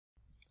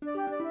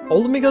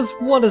Hola amigos,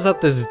 what is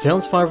up? This is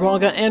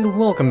Tails5Raga and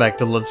welcome back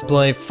to Let's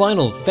Play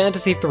Final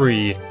Fantasy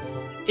III.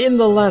 In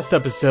the last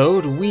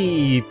episode,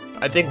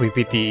 I think we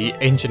beat the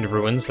ancient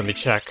ruins. Let me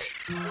check.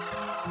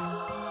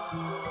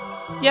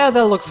 Yeah,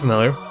 that looks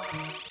familiar.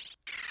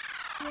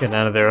 Let's get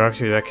out of there.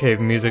 Actually, that cave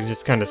music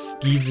just kind of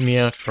skeeves me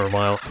out for a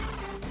while.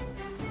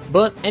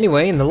 But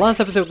anyway, in the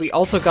last episode we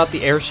also got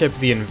the airship,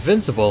 the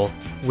Invincible,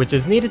 which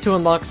is needed to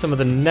unlock some of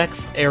the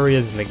next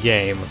areas in the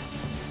game.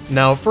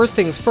 Now, first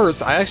things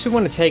first, I actually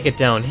want to take it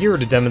down here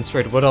to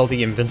demonstrate what all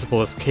the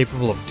Invincible is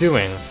capable of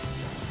doing.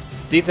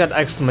 See that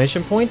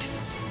exclamation point?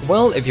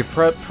 Well, if you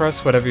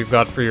press whatever you've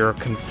got for your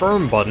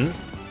confirm button...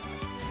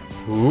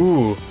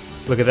 Ooh,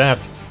 look at that.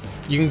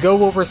 You can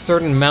go over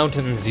certain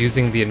mountains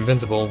using the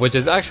Invincible, which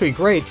is actually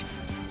great,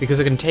 because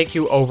it can take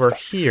you over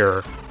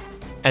here.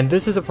 And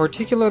this is a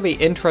particularly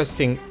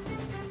interesting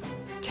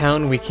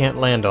town we can't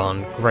land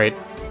on. Great.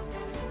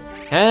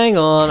 Hang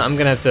on, I'm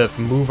gonna have to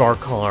move our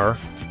car.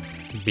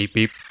 Beep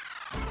beep.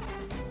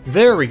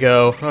 There we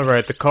go.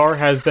 Alright, the car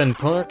has been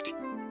parked,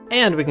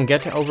 and we can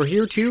get over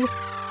here to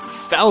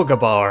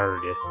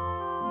Falgabard.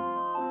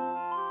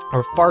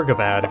 Or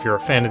Fargabad, if you're a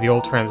fan of the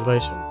old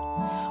translation.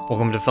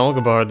 Welcome to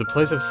Falgabard, the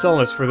place of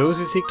solace for those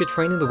who seek to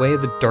train in the way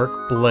of the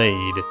Dark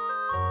Blade.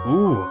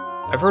 Ooh,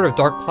 I've heard of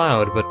Dark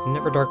Cloud, but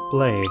never Dark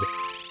Blade.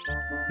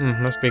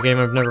 Must be a game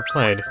I've never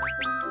played.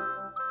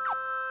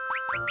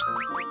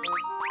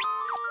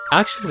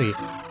 Actually,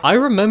 I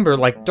remember,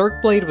 like,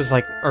 Dark Blade was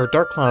like, or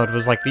Dark Cloud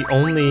was like the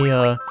only,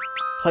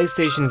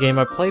 PlayStation game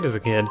I played as a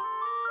kid.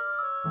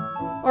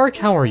 Ark,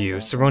 how are you?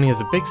 Saronia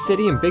is a big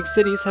city, and big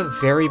cities have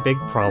very big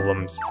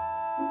problems.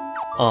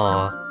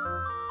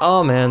 Aw.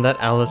 Oh man, that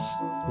Alice.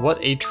 What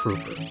a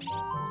trooper.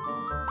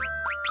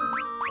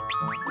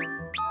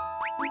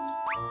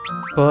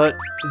 But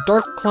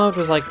Dark Cloud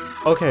was like,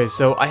 okay,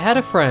 so I had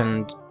a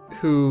friend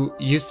who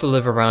used to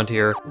live around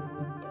here,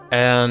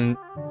 and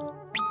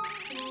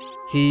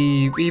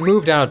he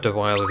moved out a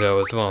while ago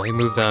as well. He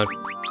moved out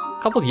a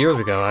couple years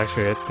ago,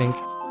 actually, I think.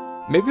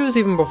 Maybe it was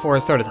even before I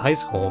started high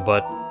school,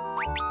 but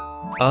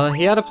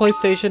he had a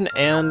PlayStation,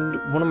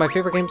 and one of my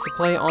favorite games to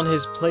play on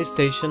his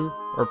PlayStation,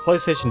 or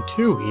PlayStation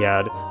 2 he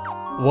had,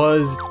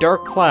 was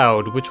Dark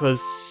Cloud, which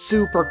was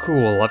super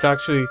cool. I've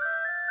actually...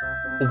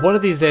 One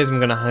of these days I'm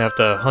gonna have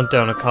to hunt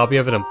down a copy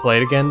of it and play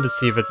it again to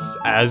see if it's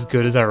as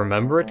good as I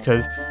remember it,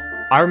 because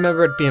I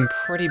remember it being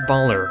pretty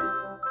baller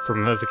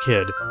from as a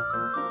kid.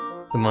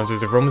 The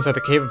monsters of Rome at the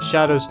Cave of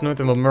Shadows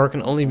north of America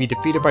can only be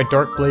defeated by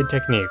Dark Blade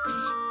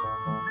techniques.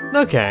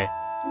 Okay.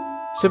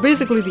 So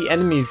basically the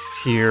enemies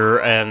here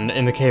and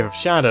in the Cave of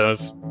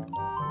Shadows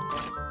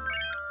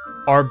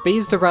are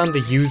based around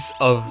the use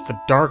of the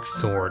Dark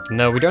Sword.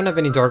 Now, we don't have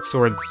any Dark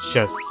Swords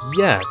just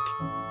yet,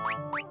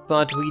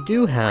 but we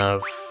do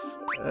have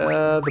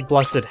the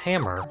Blessed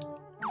Hammer.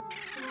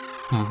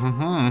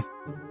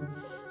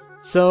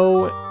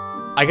 So,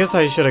 I guess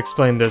I should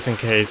explain this in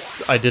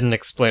case I didn't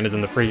explain it in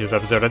the previous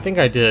episode. I think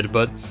I did,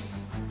 but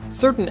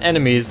certain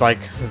enemies, like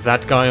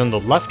that guy on the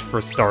left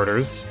for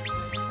starters,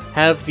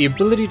 have the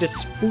ability to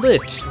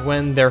split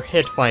when they're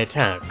hit by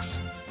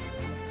attacks.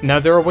 Now,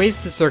 there are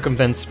ways to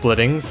circumvent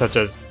splitting, such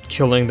as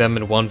killing them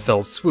in one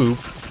fell swoop,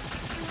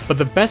 but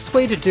the best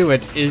way to do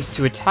it is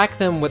to attack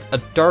them with a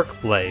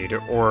Dark Blade,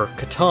 or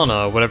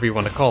Katana, whatever you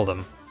want to call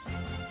them.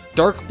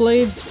 Dark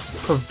Blades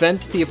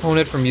prevent the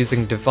opponent from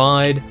using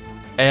Divide,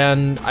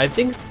 and I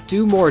think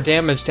do more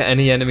damage to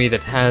any enemy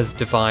that has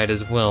Divide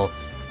as well.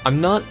 I'm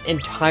not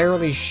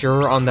entirely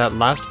sure on that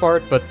last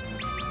part, but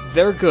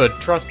they're good,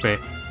 trust me.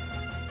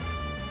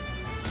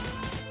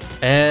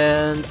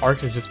 And Ark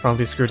has just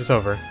probably screwed us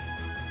over.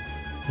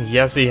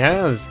 Yes, he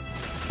has!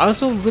 I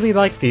also really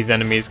like these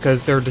enemies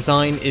because their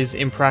design is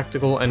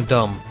impractical and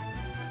dumb.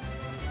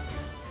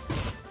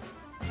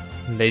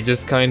 They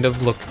just kind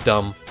of look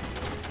dumb.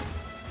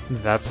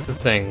 That's the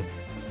thing.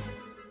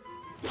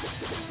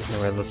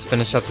 Alright, let's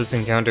finish up this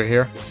encounter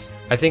here.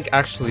 I think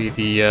actually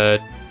the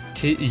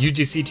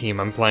UGC team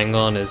I'm playing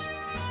on is...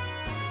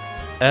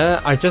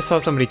 I just saw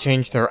somebody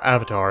change their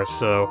avatar,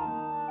 so...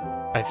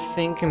 I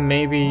think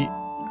maybe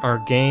our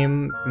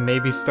game may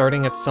be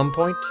starting at some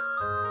point?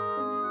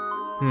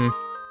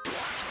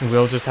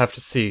 We'll just have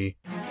to see.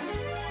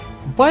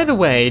 By the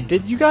way,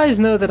 did you guys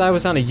know that I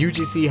was on a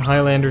UGC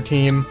Highlander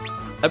team?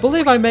 I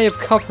believe I may have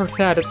covered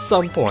that at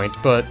some point,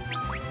 but...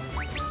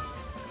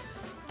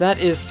 That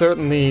is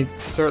certainly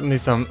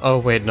some... Oh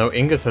wait, no,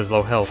 Ingus has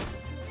low health.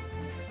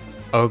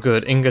 Oh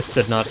good, Ingus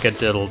did not get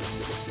diddled.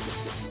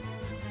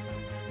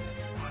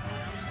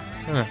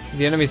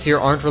 The enemies here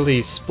aren't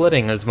really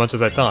splitting as much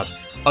as I thought,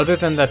 other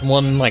than that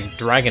one, like,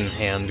 dragon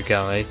hand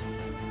guy.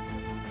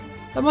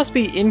 That must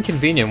be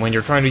inconvenient when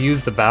you're trying to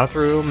use the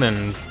bathroom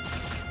and...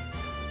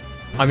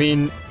 I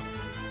mean...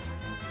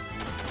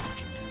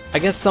 I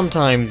guess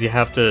sometimes you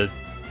have to...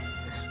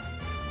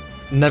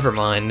 Never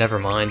mind.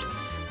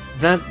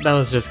 That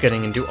was just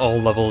getting into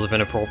all levels of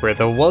inappropriate,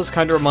 though. It was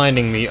kind of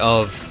reminding me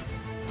of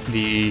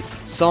the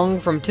song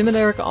from Tim and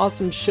Eric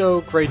Awesome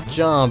Show, Great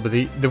Job,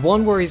 the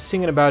one where he's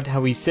singing about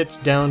how he sits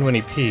down when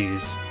he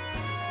pees.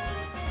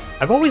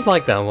 I've always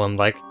liked that one,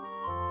 like,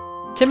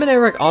 Tim and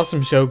Eric,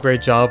 awesome show,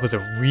 great job, was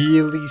a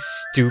really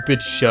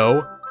stupid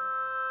show,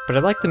 but I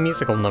like the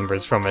musical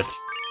numbers from it.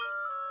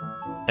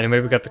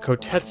 Anyway, we got the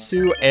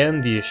Kotetsu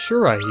and the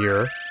Ashura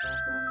here.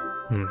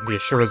 The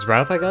Ashura's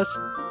Wrath, I guess?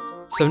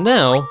 So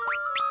now,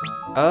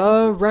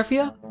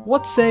 Refia,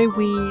 what say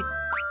we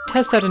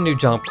test out a new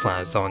jump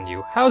class on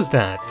you? How's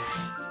that?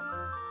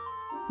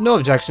 No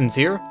objections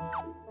here.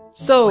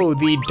 So,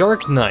 the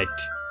Dark Knight.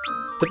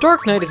 The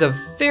Dark Knight is a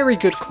very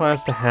good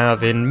class to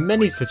have in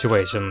many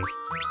situations.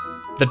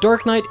 The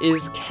Dark Knight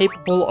is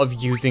capable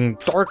of using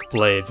Dark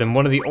Blades, and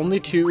one of the only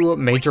two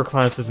major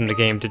classes in the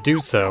game to do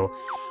so.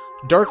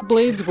 Dark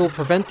Blades will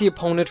prevent the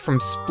opponent from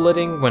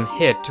splitting when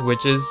hit,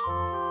 which is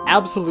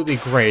absolutely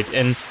great,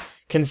 and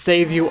can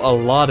save you a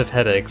lot of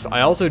headaches.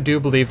 I also do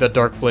believe that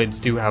Dark Blades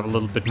do have a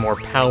little bit more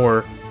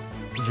power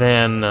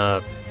than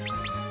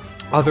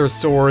other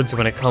swords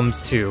when it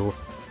comes to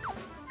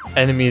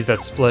enemies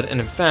that split,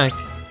 and in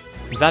fact,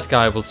 that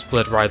guy will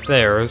split right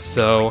there,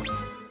 so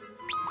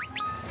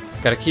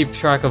gotta keep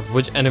track of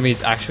which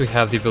enemies actually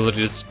have the ability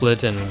to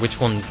split and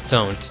which ones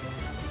don't.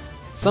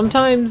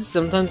 Sometimes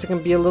it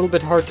can be a little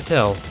bit hard to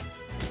tell.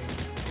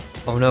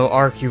 Oh no,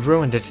 Ark, you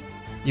ruined it.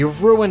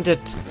 You've ruined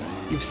it.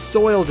 You've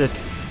soiled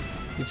it.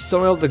 You've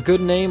soiled the good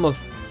name of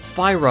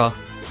Fyra.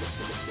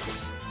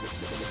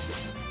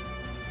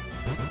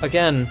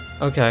 Again.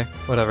 Okay,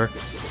 whatever.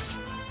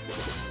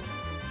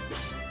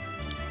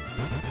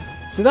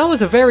 So that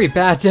was a very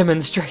bad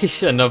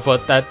demonstration of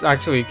what that's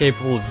actually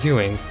capable of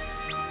doing.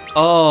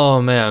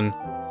 Oh man.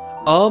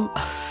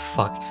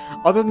 Fuck.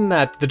 Other than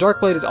that, the Dark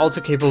Blade is also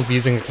capable of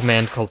using a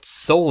command called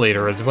Soul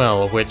Eater as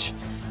well, which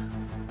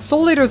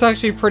Soul Eater is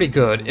actually pretty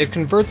good. It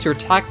converts your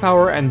attack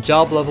power and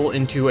job level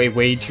into a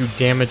way to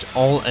damage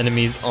all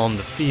enemies on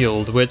the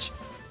field, which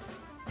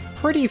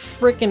pretty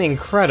freaking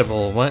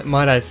incredible,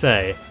 might I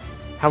say.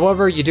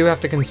 However, you do have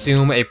to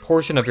consume a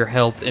portion of your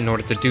health in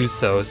order to do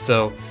so,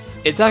 so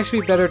it's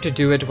actually better to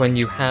do it when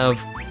you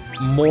have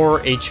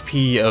more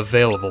HP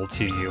available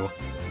to you.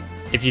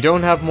 If you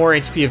don't have more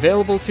HP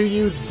available to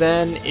you,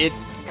 then it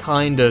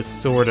kinda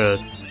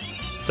sorta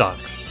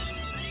sucks.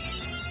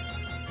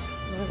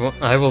 Well,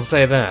 I will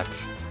say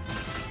that.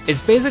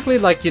 It's basically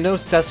like, you know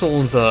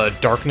Cecil's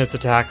darkness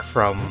attack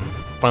from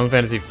Final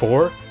Fantasy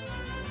IV?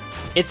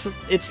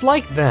 It's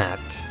like that.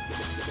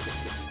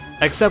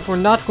 Except we're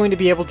not going to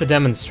be able to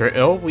demonstrate.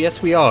 Oh,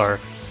 yes we are.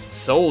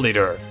 Soul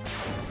Eater.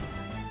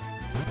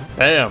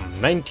 Bam,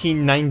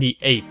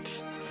 1998.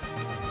 It's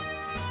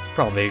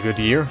probably a good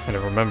year. I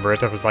don't remember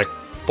it. I was like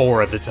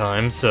 4 at the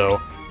time, so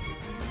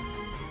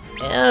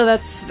yeah,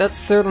 that's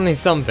certainly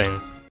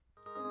something.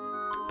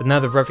 But now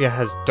that Refia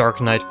has Dark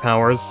Knight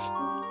powers,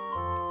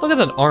 look at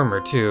that armor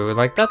too.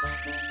 Like that's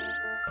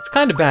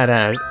kind of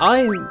badass.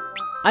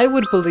 I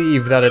would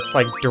believe that it's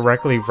like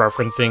directly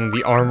referencing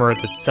the armor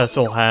that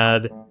Cecil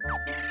had,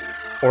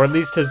 or at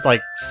least his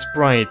like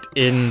sprite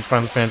in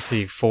Final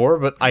Fantasy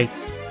IV. But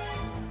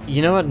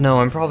you know what?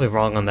 No, I'm probably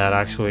wrong on that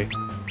actually.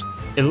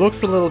 It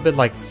looks a little bit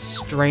like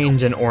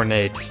strange and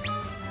ornate.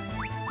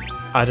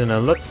 I don't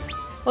know.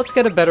 Let's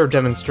get a better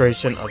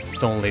demonstration of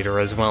Soul Eater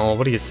as well.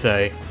 What do you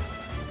say?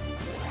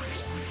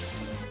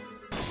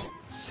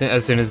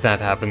 As soon as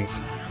that happens.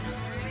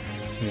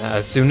 Yeah,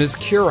 as soon as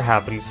Cure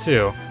happens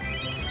too.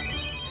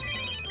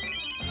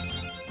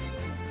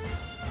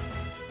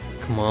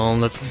 Come on,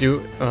 let's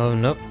do. Oh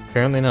nope,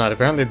 apparently not.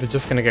 Apparently they're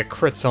just gonna get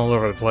crits all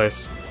over the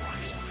place.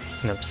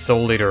 Yep,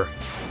 Soul Eater.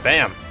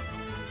 Bam!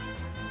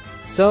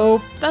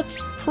 So,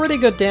 that's pretty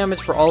good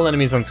damage for all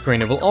enemies on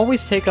screen. It will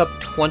always take up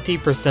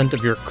 20%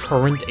 of your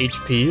current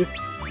HP.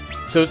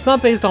 So it's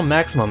not based on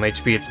maximum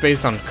HP, it's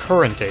based on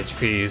current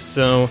HP,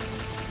 so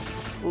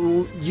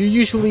you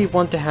usually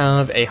want to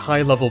have a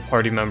high-level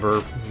party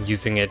member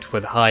using it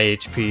with high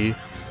HP.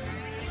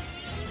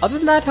 Other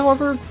than that,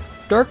 however,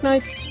 Dark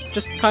Knight's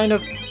just kind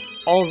of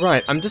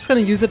alright. I'm just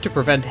gonna use it to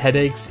prevent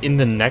headaches in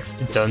the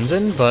next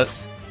dungeon, but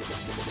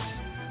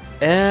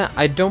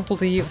I don't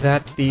believe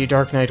that the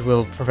Dark Knight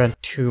will prevent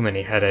too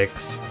many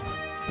headaches.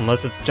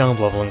 Unless its job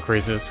level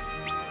increases.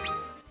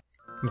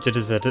 Which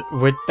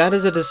that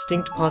is a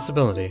distinct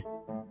possibility.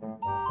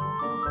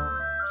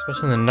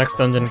 Especially in the next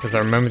dungeon, because I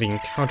remember the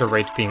encounter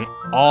rate being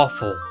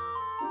awful.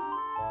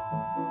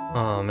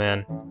 Oh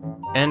man.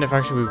 And if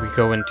actually we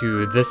go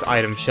into this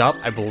item shop,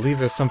 I believe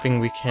there's something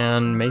we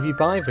can maybe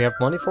buy if we have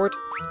money for it.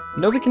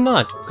 No, we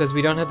cannot, because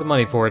we don't have the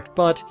money for it,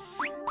 but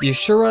the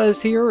Ashura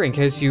is here in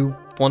case you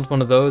want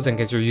one of those, in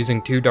case you're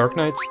using 2 Dark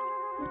Knights.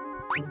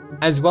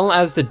 As well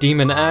as the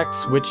Demon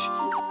Axe, which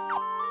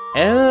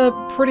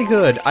pretty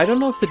good. I don't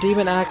know if the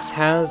Demon Axe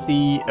has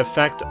the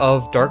effect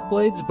of Dark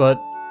Blades,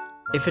 but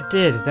if it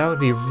did, that would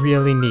be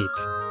really neat.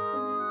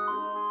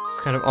 It's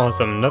kind of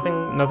awesome.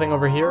 Nothing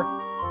over here?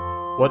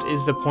 What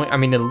is the point? I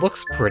mean, it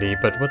looks pretty,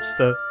 but what's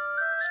the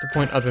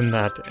point other than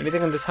that?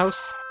 Anything in this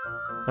house?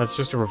 That's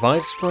just a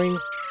revive spring?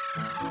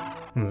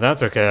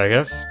 That's okay, I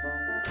guess.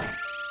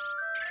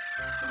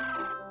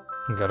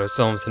 We got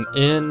ourselves an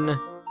inn.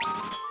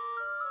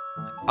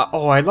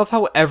 Oh, I love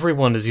how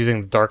everyone is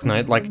using the Dark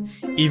Knight. Like,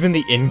 even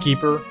the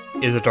innkeeper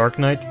is a Dark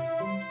Knight.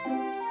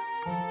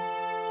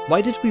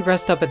 Why did we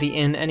rest up at the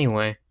inn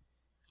anyway?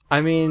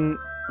 I mean,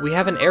 we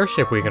have an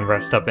airship we can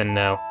rest up in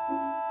now.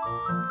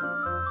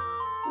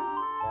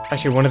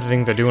 Actually, one of the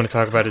things I do want to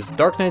talk about is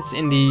Dark Knights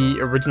in the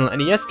original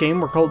NES game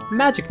were called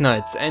Magic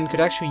Knights, and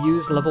could actually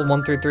use level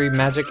 133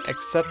 magic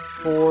except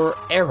for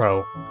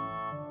Arrow.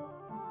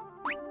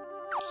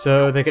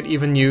 So they could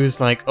even use,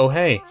 like, oh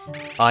hey,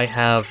 I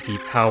have the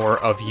power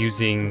of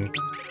using...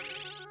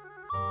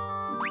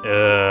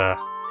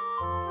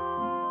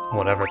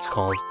 whatever it's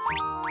called.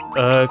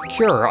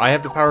 Cure. I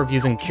have the power of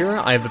using Cure,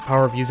 I have the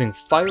power of using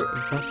Fire...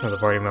 That's not the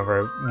party member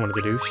I wanted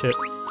to do, shit.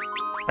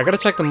 I gotta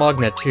check the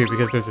Mognet too,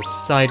 because there's a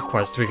side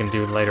quest we can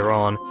do later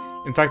on.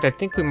 In fact, I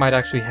think we might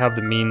actually have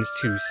the means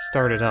to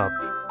start it up.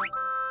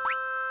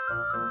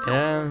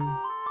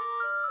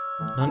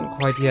 Not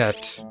quite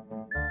yet.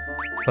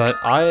 But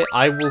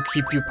I will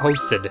keep you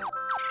posted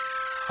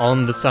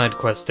on the side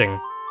questing.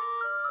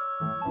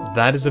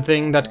 That is a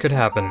thing that could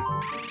happen.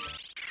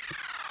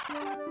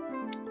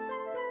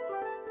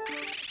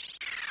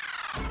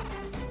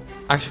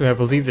 Actually, I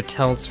believe the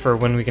tells for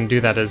when we can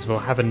do that is we'll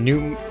have a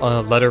new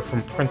letter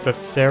from Princess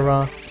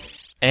Sarah,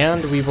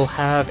 and we will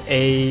have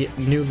a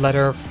new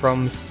letter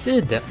from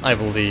Sid, I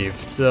believe,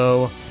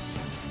 so...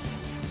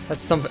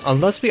 That's something...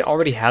 Unless we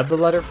already had the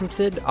letter from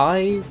Sid,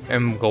 I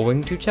am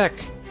going to check.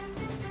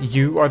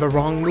 You are the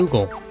wrong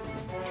Moogle.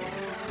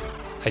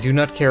 I do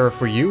not care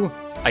for you,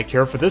 I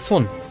care for this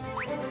one.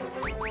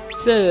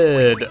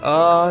 Sid,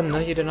 no,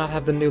 you did not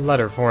have the new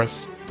letter for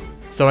us.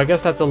 So I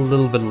guess that's a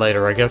little bit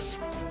later, I guess.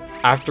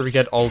 After we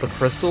get all the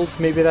crystals,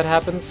 maybe that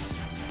happens?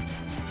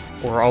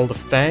 Or all the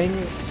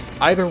fangs?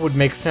 Either would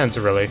make sense,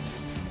 really.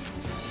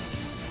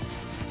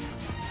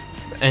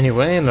 But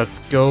anyway, let's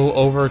go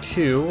over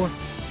to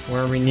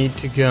where we need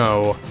to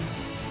go.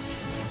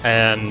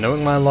 And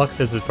knowing my luck,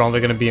 this is probably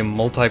going to be a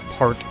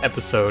multi-part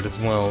episode as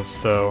well,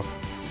 so...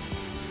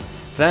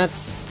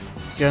 That's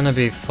gonna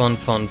be fun,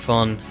 fun,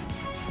 fun.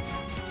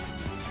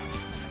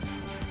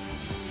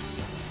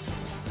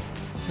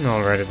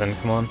 Alrighty then,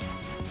 come on.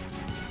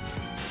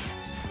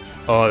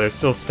 Oh, there's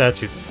still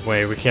statues in the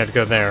way, we can't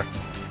go there.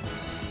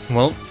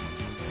 Well,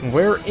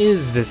 where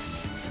is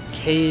this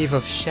Cave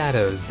of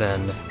Shadows,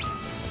 then?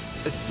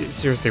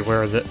 Seriously,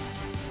 where is it?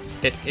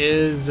 It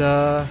is,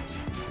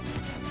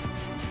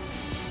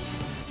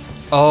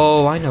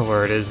 Oh, I know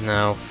where it is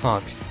now.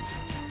 Fuck.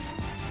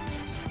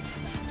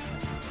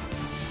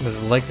 There's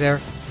a lake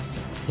there?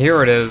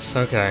 Here it is,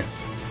 okay.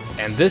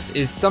 And this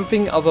is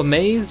something of a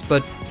maze,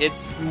 but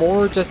it's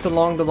more just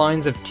along the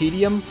lines of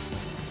tedium.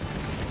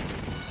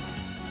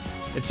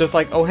 It's just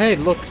like, oh hey,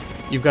 look,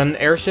 you've got an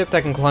airship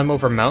that can climb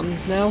over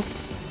mountains now?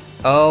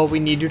 Oh, we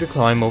need you to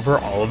climb over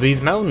all of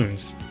these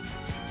mountains.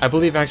 I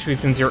believe actually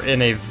since you're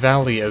in a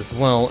valley as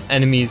well,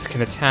 enemies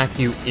can attack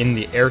you in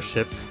the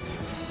airship.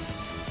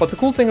 But the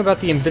cool thing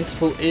about the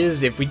Invincible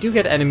is, if we do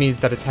get enemies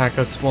that attack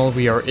us while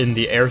we are in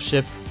the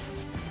airship,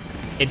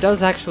 it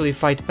does actually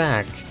fight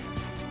back.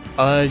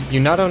 You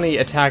not only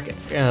attack,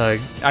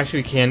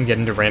 actually can get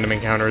into random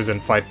encounters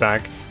and fight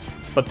back,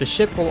 but the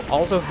ship will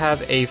also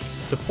have a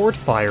support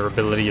fire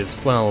ability as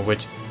well,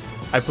 which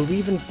I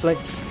believe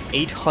inflicts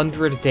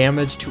 800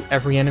 damage to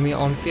every enemy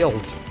on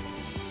field.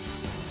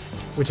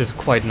 Which is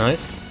quite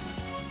nice.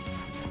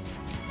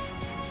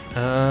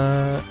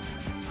 I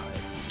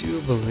do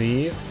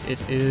believe it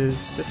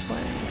is this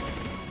way.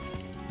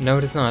 No,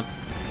 it is not.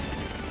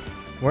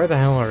 Where the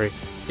hell are we?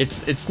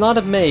 It's not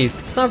a maze.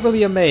 It's not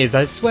really a maze,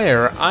 I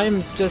swear.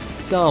 I'm just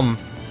dumb.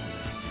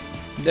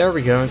 There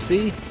we go,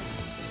 see?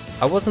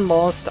 I wasn't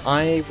lost,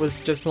 I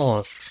was just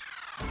lost.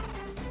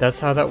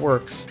 That's how that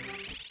works.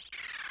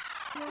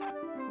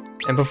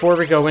 And before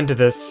we go into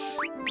this,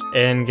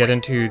 and get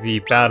into the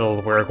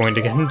battle we're going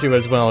to get into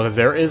as well, because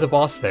there is a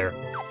boss there,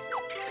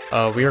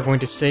 we are going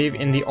to save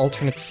in the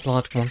alternate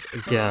slot once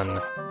again.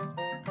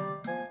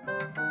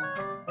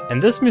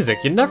 And this music,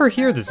 you never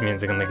hear this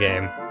music in the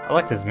game. I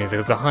like this music,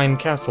 it's a Hein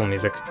Castle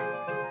music.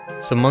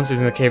 Some monsters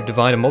in the cave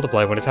divide and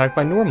multiply when attacked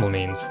by normal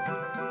means.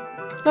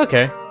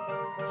 Okay.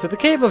 So the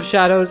Cave of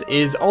Shadows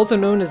is also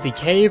known as the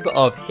Cave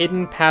of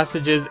Hidden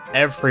Passages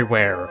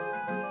Everywhere.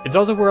 It's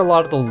also where a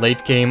lot of the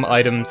late game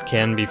items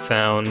can be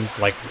found,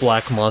 like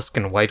Black Musk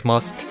and White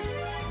Musk.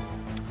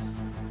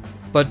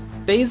 But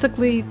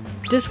basically,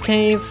 this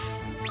cave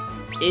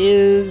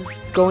is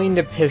going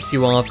to piss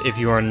you off if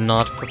you are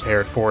not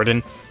prepared for it,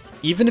 and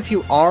even if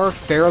you are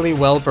fairly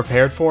well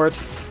prepared for it,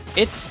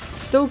 it's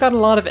still got a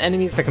lot of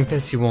enemies that can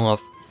piss you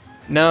off.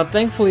 Now,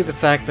 thankfully the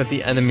fact that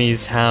the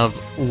enemies have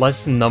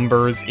less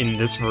numbers in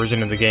this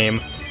version of the game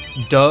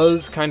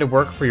does kind of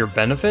work for your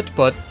benefit,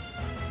 but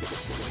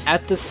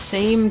at the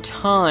same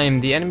time,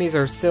 the enemies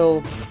are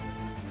still...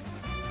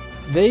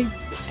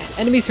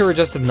 Enemies here are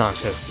just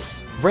obnoxious.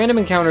 Random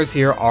encounters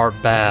here are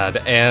bad,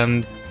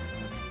 and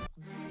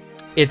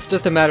it's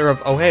just a matter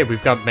of, oh hey,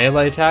 we've got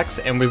melee attacks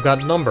and we've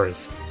got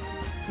numbers.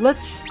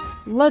 Let's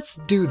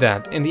do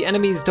that, and the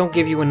enemies don't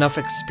give you enough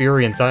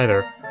experience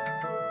either.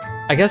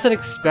 I guess it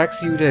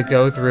expects you to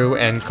go through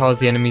and cause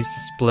the enemies to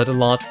split a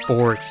lot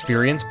for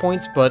experience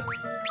points, but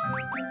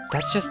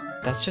that's just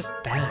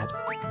bad.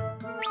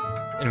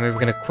 And we were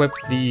gonna equip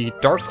the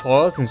Dark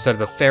Claws instead of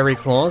the Fairy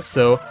Claws,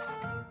 so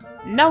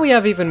now we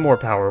have even more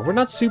power. We're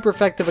not super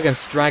effective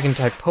against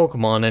Dragon-type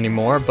Pokemon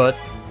anymore, but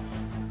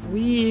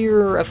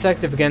we're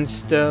effective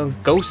against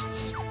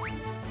ghosts.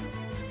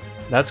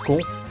 That's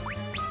cool.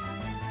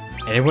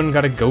 Anyone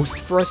got a ghost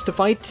for us to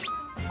fight?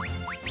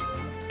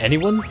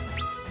 Anyone?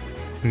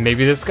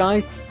 Maybe this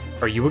guy?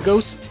 Are you a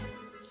ghost?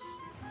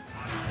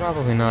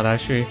 Probably not,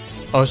 actually.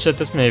 Oh shit,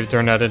 this may have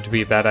turned out to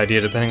be a bad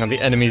idea depending on the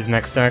enemy's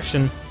next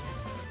action.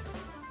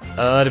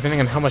 Depending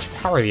on how much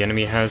power the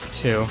enemy has,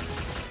 too.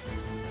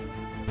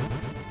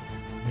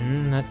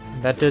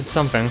 That did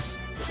something.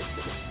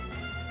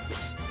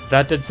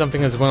 That did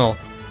something as well.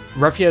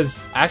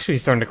 Refia's actually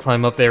starting to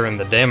climb up there in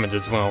the damage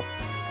as well.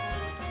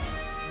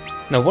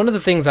 Now, one of the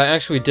things I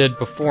actually did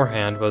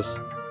beforehand was...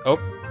 Oh,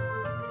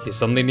 he's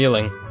suddenly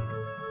kneeling.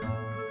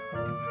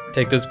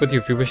 Take this with you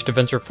if you wish to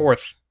venture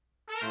forth.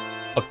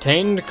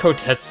 Obtained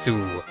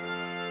Kotetsu.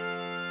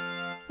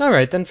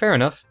 Alright then, fair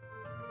enough.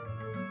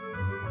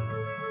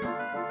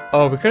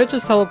 Oh, we could have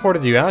just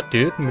teleported you out,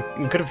 dude.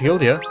 We could have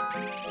healed you.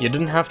 You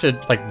didn't have to,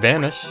 like,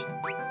 vanish.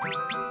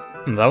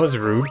 That was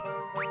rude.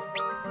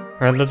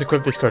 Alright, let's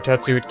equip this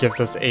Kotetsu. It gives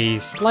us a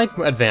slight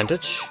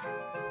advantage.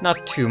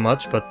 Not too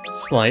much, but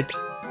slight.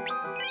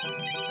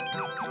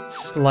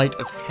 Sleight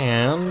of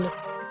hand.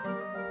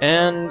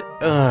 And,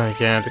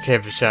 yeah, the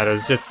Cave of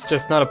Shadows. It's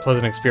just not a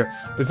pleasant experience.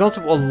 There's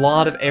also a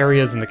lot of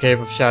areas in the Cave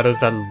of Shadows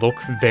that look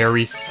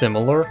very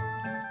similar.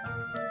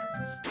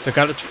 So I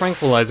got a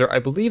Tranquilizer. I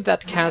believe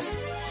that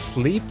casts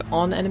Sleep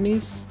on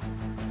enemies.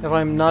 If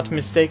I'm not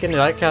mistaken, did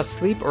I cast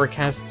Sleep or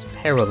casts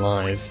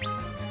Paralyze?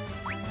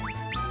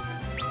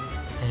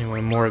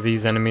 Anyway, more of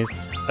these enemies.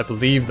 I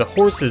believe the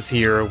horses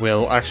here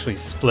will actually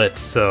split,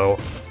 so...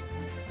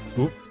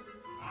 Oop.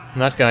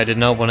 That guy did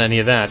not want any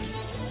of that.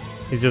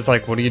 He's just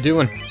like, what are you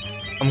doing?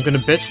 I'm gonna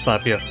bitch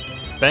slap you.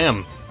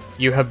 Bam.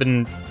 You have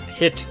been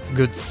hit,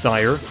 good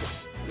sire.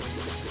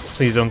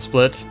 Please don't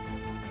split.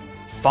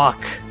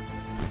 Fuck.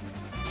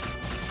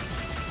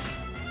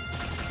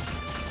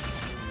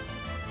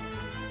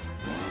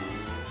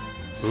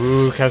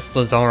 Ooh, cast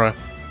Blizzara.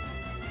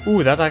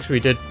 Ooh, that actually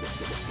did...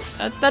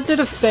 That did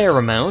a fair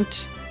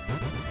amount,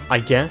 I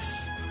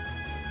guess.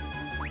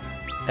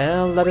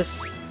 Let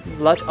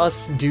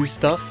us do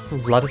stuff.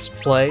 Let us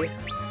play.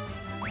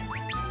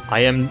 I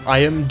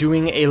am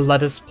doing a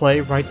let us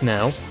play right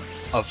now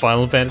of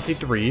Final Fantasy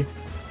III.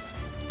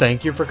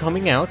 Thank you for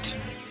coming out.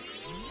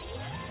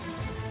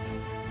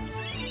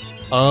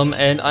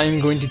 And I'm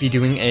going to be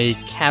doing a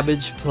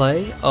cabbage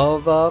play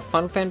of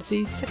Final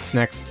Fantasy VI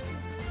next.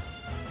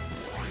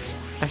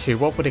 Actually,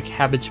 what would a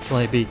cabbage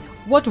play be?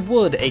 What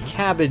would a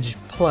cabbage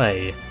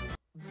play?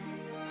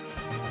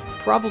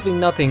 Probably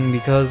nothing,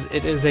 because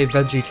it is a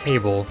veggie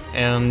table,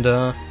 and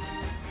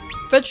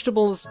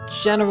vegetables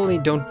generally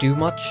don't do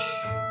much.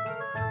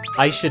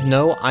 I should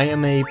know, I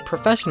am a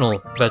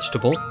professional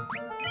vegetable.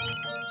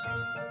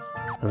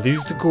 At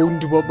least according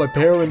to what my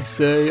parents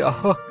say.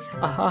 Aha,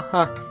 aha,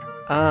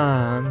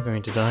 ha. I'm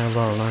going to die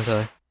alone, aren't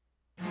I?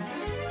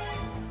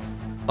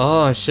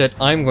 Oh shit,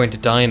 I'm going to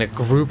die in a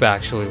group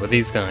actually with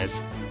these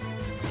guys.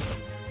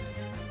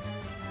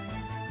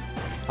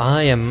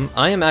 I am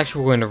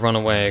actually going to run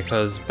away,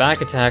 because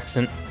back attacks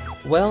and...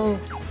 Well,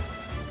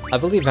 I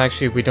believe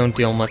actually we don't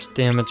deal much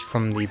damage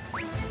from the...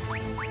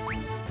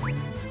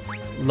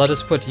 Let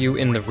us put you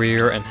in the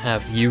rear and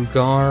have you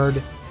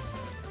guard.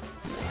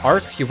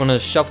 Arc, you want to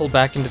shuffle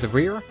back into the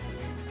rear?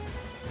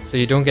 So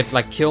you don't get,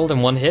 like, killed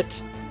in one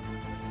hit?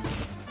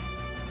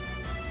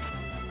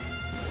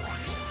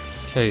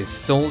 Okay,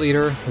 Soul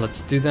Eater,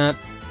 let's do that.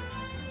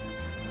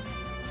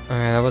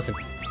 Alright, that wasn't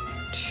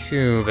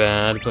too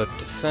bad, but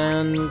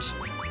defend.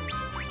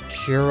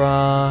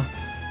 Cura.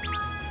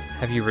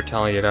 Have you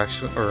retaliate,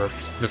 actually, or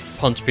just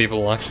punch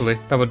people, actually.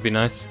 That would be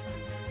nice.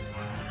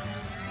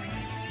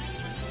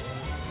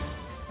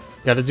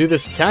 Gotta do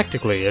this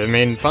tactically. I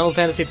mean, Final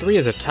Fantasy III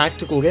is a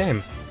tactical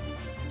game.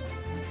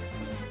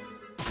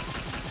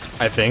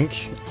 I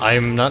think.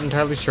 I'm not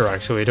entirely sure,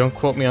 actually. Don't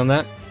quote me on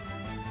that.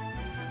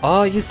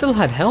 Oh, you still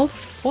had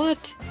health?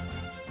 What?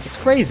 It's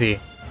crazy.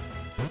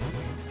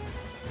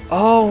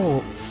 Oh,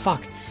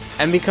 fuck.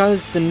 And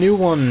because the new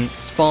one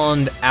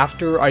spawned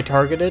after I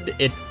targeted,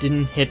 it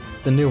didn't hit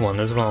the new one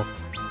as well.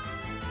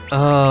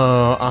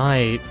 Oh,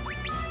 I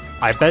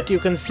bet you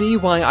can see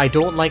why I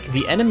don't like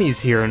the enemies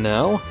here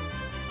now.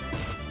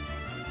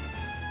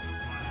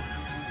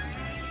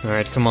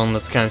 Alright, come on,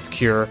 let's cast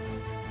Cure.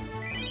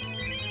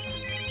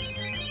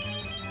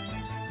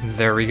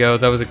 There we go,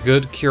 that was a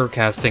good Cure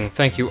casting.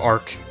 Thank you,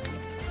 Arc.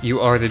 You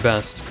are the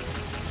best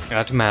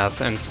at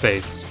math and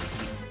space.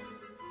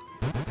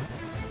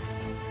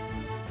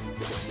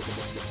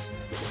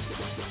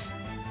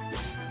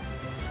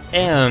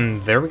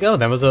 And there we go,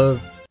 that was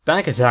a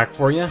back attack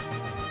for you.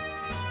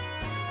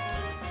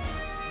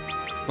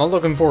 I'm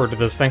looking forward to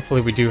this.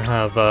 Thankfully we do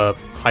have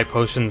high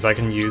potions I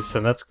can use, so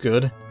that's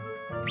good,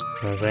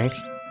 I think.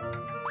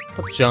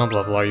 What job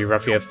level are you,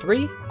 Refia?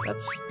 3?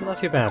 That's not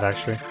too bad,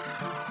 actually.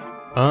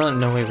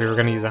 No way, we were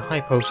gonna use a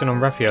high potion on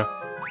Refia.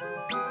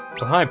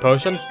 Oh, hi,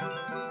 potion.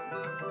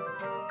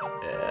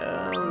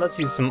 let's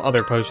use some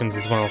other potions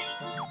as well.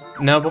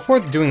 Now, before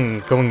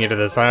going into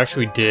this, I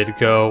actually did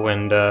go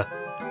and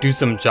do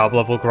some job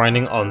level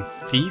grinding on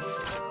Thief.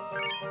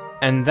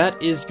 And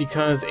that is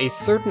because a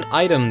certain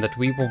item that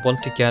we will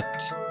want to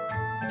get,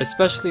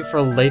 especially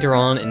for later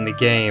on in the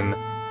game,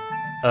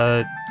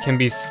 can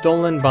be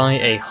stolen by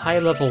a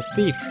high-level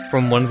thief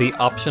from one of the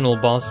optional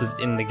bosses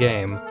in the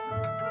game.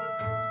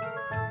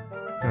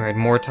 Alright,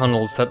 more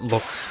tunnels that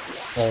look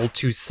all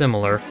too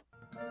similar.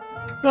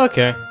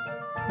 Okay.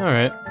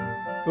 Alright.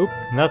 Oop,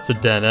 that's a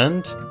dead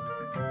end.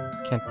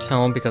 Can't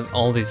tell because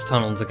all these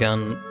tunnels,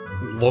 again,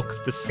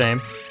 look the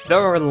same. There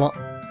are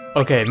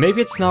okay,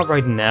 maybe it's not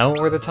right now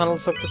where the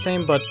tunnels look the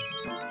same, but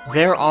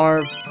there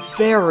are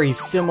very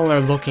similar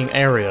looking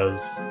areas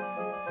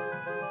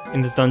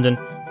in this dungeon.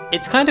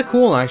 It's kind of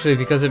cool, actually,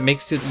 because it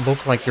makes it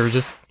look like you're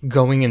just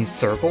going in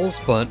circles,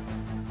 but...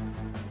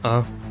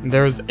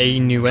 there's a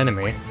new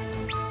enemy.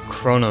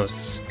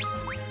 Kronos.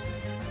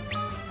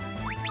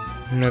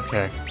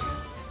 Okay.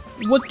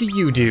 What do?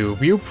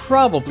 You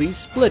probably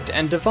split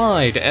and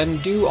divide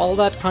and do all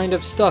that kind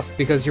of stuff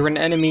because you're an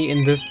enemy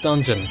in this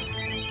dungeon.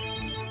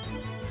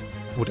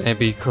 Would I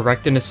be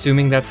correct in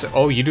assuming that's...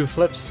 Oh, you do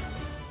flips.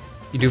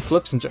 You do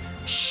flips and...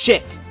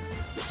 Shit!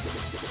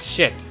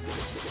 Shit.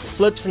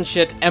 Flips and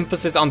shit,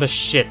 emphasis on the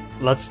shit.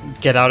 Let's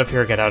get out of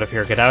here, get out of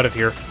here, get out of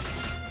here.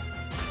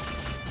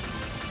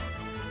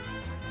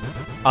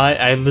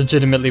 I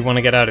legitimately want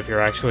to get out of here,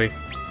 actually.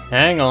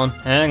 Hang on,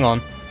 hang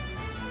on.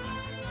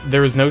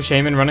 There is no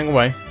shame in running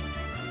away.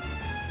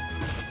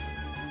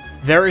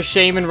 There is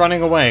shame in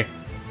running away.